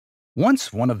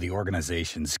Once one of the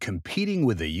organizations competing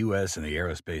with the U.S. in the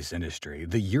aerospace industry,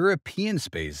 the European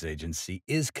Space Agency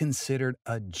is considered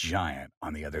a giant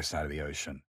on the other side of the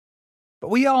ocean. But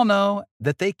we all know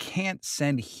that they can't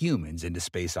send humans into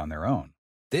space on their own.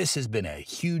 This has been a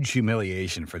huge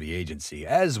humiliation for the agency,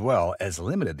 as well as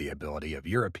limited the ability of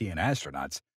European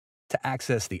astronauts to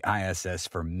access the ISS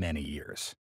for many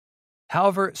years.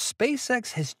 However,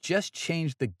 SpaceX has just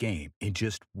changed the game in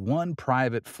just one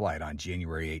private flight on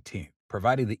January 18th,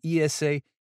 providing the ESA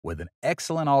with an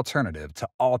excellent alternative to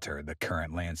alter the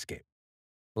current landscape.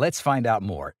 Let's find out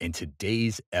more in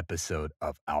today's episode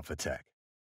of Alpha Tech.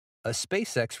 A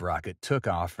SpaceX rocket took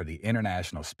off for the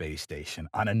International Space Station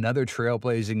on another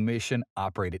trailblazing mission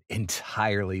operated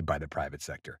entirely by the private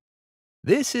sector.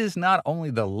 This is not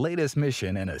only the latest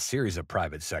mission in a series of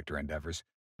private sector endeavors,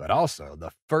 but also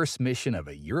the first mission of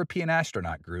a European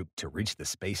astronaut group to reach the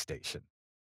space station.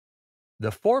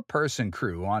 The four-person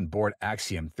crew on board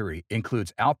Axiom 3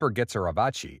 includes Alper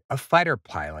Getzerovaci, a fighter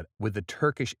pilot with the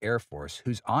Turkish Air Force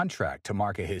who's on track to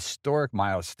mark a historic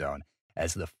milestone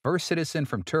as the first citizen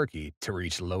from Turkey to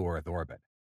reach low Earth orbit.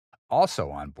 Also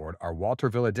on board are Walter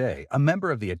Villade, a member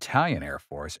of the Italian Air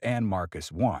Force, and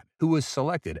Marcus Wan, who was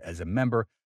selected as a member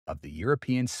of the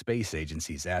European Space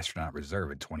Agency's astronaut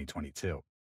reserve in 2022.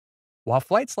 While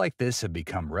flights like this have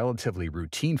become relatively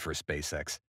routine for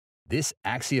SpaceX, this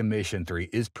Axiom Mission 3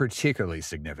 is particularly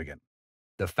significant.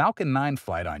 The Falcon 9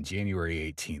 flight on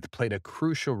January 18th played a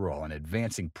crucial role in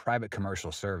advancing private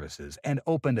commercial services and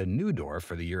opened a new door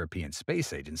for the European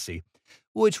Space Agency,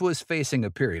 which was facing a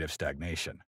period of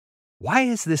stagnation. Why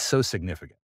is this so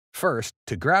significant? First,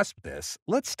 to grasp this,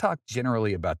 let's talk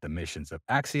generally about the missions of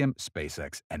Axiom,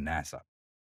 SpaceX, and NASA.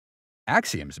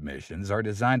 Axiom's missions are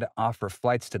designed to offer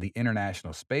flights to the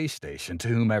International Space Station to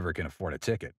whomever can afford a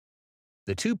ticket.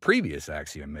 The two previous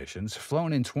Axiom missions,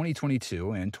 flown in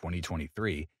 2022 and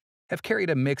 2023, have carried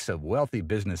a mix of wealthy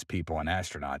business people and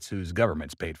astronauts whose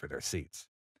governments paid for their seats.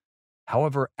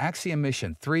 However, Axiom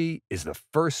Mission 3 is the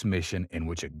first mission in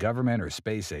which a government or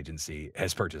space agency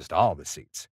has purchased all the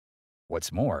seats.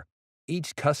 What's more,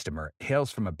 each customer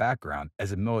hails from a background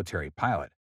as a military pilot,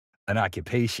 an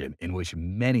occupation in which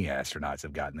many astronauts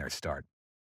have gotten their start.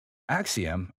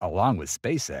 Axiom, along with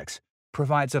SpaceX,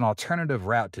 provides an alternative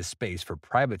route to space for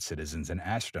private citizens and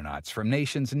astronauts from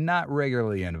nations not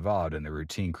regularly involved in the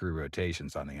routine crew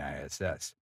rotations on the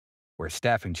ISS, where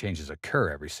staffing changes occur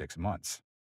every 6 months.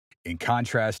 In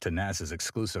contrast to NASA's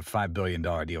exclusive $5 billion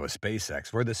deal with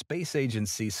SpaceX, where the space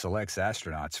agency selects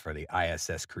astronauts for the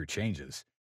ISS crew changes,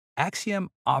 Axiom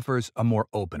offers a more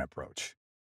open approach.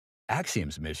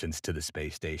 Axiom's missions to the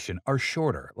space station are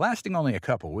shorter, lasting only a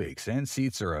couple weeks, and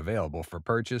seats are available for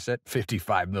purchase at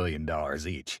 $55 million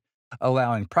each,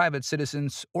 allowing private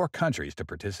citizens or countries to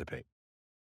participate.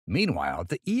 Meanwhile,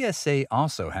 the ESA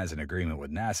also has an agreement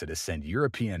with NASA to send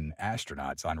European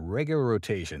astronauts on regular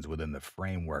rotations within the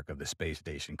framework of the space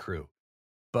station crew.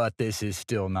 But this is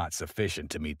still not sufficient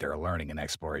to meet their learning and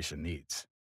exploration needs.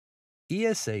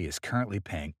 ESA is currently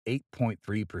paying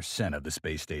 8.3% of the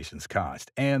space station's cost,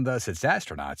 and thus its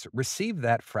astronauts receive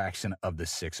that fraction of the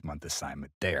 6-month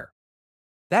assignment there.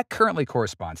 That currently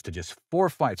corresponds to just 4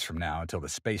 flights from now until the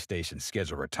space station's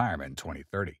scheduled retirement in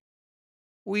 2030.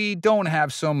 "We don't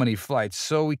have so many flights,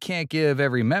 so we can't give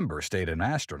every member state an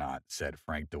astronaut," said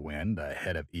Frank DeWin, the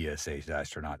head of ESA's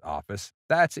astronaut office.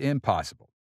 "That's impossible."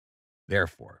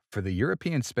 Therefore, for the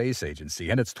European Space Agency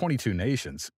and its 22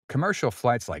 nations, commercial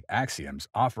flights like Axiom's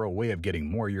offer a way of getting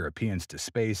more Europeans to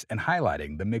space and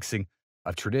highlighting the mixing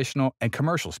of traditional and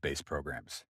commercial space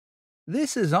programs.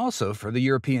 This is also for the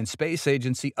European Space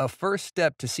Agency a first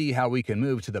step to see how we can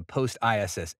move to the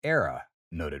post-ISS era,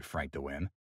 noted Frank DeWin.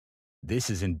 This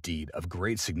is indeed of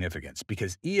great significance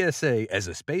because ESA, as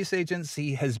a space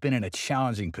agency, has been in a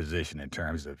challenging position in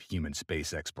terms of human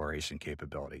space exploration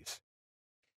capabilities.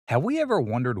 Have we ever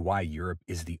wondered why Europe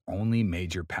is the only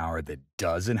major power that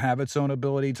doesn't have its own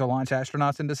ability to launch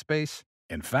astronauts into space?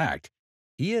 In fact,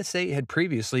 ESA had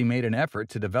previously made an effort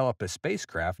to develop a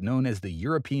spacecraft known as the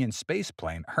European space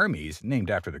plane Hermes, named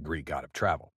after the Greek god of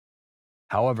travel.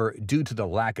 However, due to the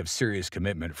lack of serious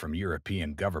commitment from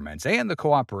European governments and the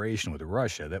cooperation with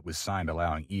Russia that was signed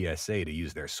allowing ESA to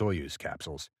use their Soyuz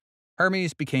capsules,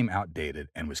 Hermes became outdated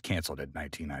and was canceled in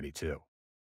 1992.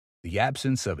 The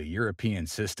absence of a European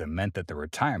system meant that the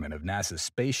retirement of NASA's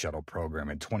space shuttle program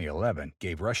in 2011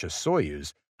 gave Russia's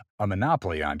Soyuz a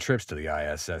monopoly on trips to the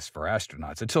ISS for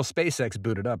astronauts until SpaceX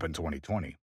booted up in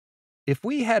 2020. If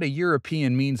we had a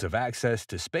European means of access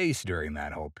to space during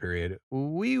that whole period,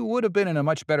 we would have been in a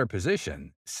much better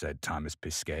position, said Thomas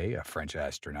Pesquet, a French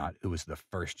astronaut who was the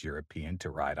first European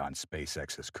to ride on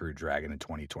SpaceX's Crew Dragon in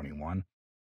 2021.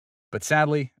 But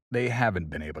sadly, they haven't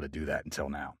been able to do that until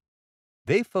now.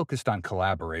 They focused on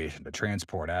collaboration to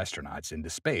transport astronauts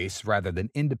into space rather than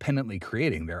independently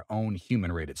creating their own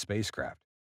human rated spacecraft.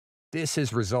 This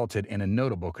has resulted in a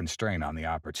notable constraint on the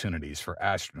opportunities for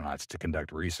astronauts to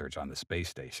conduct research on the space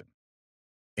station.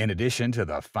 In addition to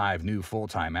the 5 new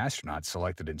full-time astronauts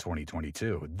selected in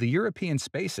 2022, the European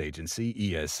Space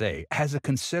Agency, ESA, has a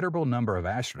considerable number of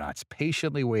astronauts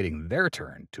patiently waiting their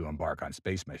turn to embark on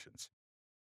space missions.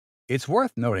 It's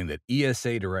worth noting that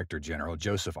ESA Director General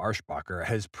Joseph Arschbacher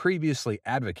has previously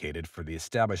advocated for the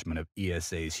establishment of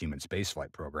ESA's human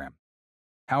spaceflight program.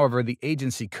 However, the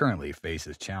agency currently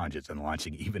faces challenges in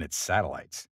launching even its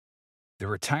satellites. The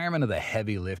retirement of the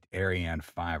heavy lift Ariane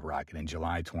 5 rocket in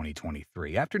July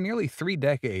 2023, after nearly 3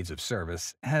 decades of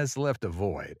service, has left a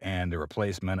void, and the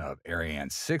replacement of Ariane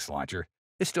 6 launcher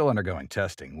is still undergoing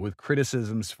testing, with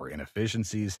criticisms for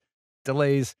inefficiencies,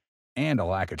 delays, and a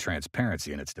lack of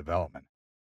transparency in its development.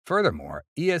 Furthermore,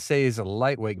 ESA's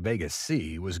lightweight Vega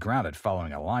C was grounded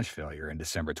following a launch failure in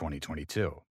December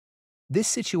 2022. This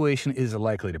situation is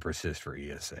likely to persist for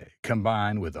ESA,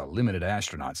 combined with a limited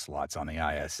astronaut slots on the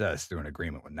ISS through an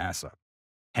agreement with NASA.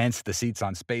 Hence, the seats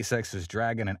on SpaceX's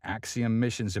Dragon and Axiom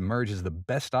missions emerge as the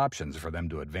best options for them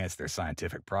to advance their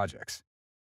scientific projects.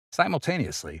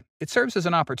 Simultaneously, it serves as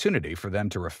an opportunity for them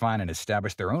to refine and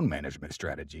establish their own management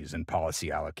strategies and policy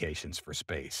allocations for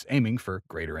space, aiming for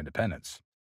greater independence.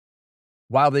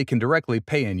 While they can directly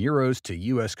pay in euros to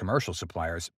U.S. commercial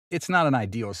suppliers, it's not an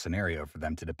ideal scenario for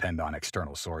them to depend on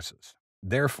external sources.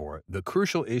 Therefore, the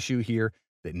crucial issue here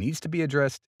that needs to be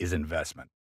addressed is investment.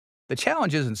 The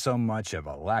challenge isn't so much of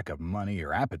a lack of money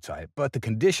or appetite, but the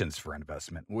conditions for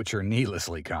investment, which are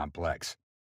needlessly complex.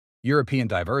 European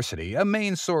diversity, a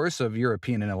main source of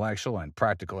European intellectual and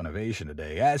practical innovation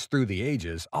today, as through the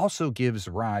ages, also gives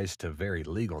rise to varied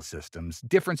legal systems,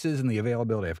 differences in the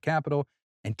availability of capital,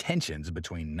 and tensions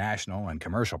between national and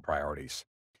commercial priorities.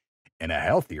 In a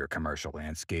healthier commercial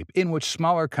landscape in which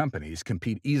smaller companies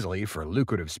compete easily for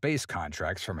lucrative space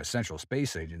contracts from a central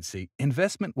space agency,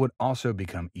 investment would also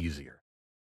become easier.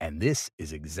 And this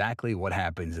is exactly what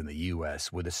happens in the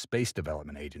U.S. with the Space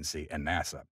Development Agency and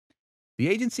NASA. The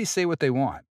agencies say what they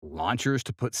want: launchers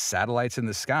to put satellites in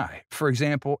the sky, for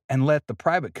example, and let the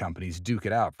private companies duke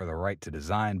it out for the right to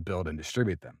design, build, and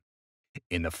distribute them.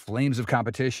 In the flames of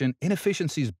competition,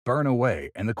 inefficiencies burn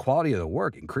away and the quality of the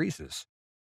work increases.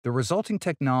 The resulting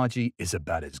technology is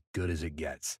about as good as it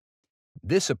gets.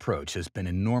 This approach has been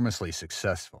enormously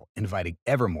successful, inviting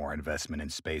ever more investment in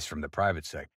space from the private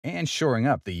sector and shoring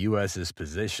up the U.S.'s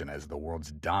position as the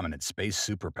world's dominant space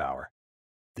superpower.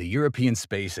 The European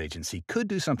Space Agency could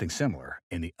do something similar.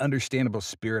 In the understandable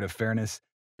spirit of fairness,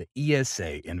 the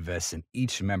ESA invests in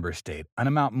each member state an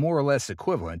amount more or less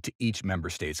equivalent to each member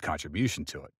state's contribution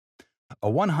to it. A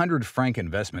 100 franc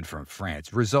investment from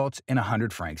France results in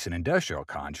 100 francs in industrial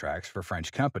contracts for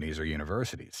French companies or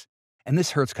universities. And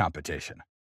this hurts competition.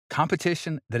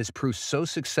 Competition that has proved so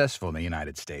successful in the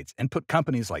United States and put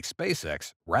companies like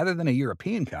SpaceX, rather than a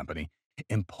European company,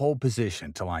 in pole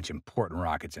position to launch important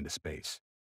rockets into space.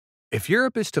 If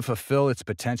Europe is to fulfill its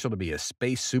potential to be a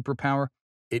space superpower,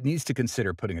 it needs to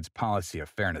consider putting its policy of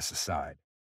fairness aside.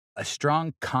 A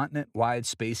strong continent-wide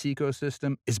space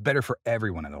ecosystem is better for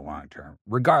everyone in the long term,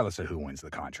 regardless of who wins the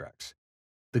contracts.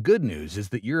 The good news is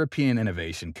that European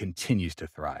innovation continues to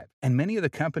thrive, and many of the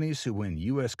companies who win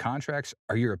U.S. contracts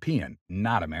are European,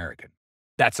 not American.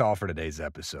 That's all for today's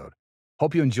episode.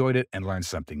 Hope you enjoyed it and learned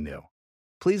something new.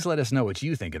 Please let us know what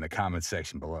you think in the comments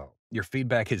section below. Your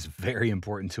feedback is very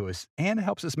important to us and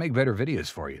helps us make better videos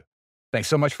for you. Thanks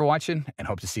so much for watching, and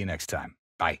hope to see you next time.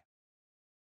 Bye.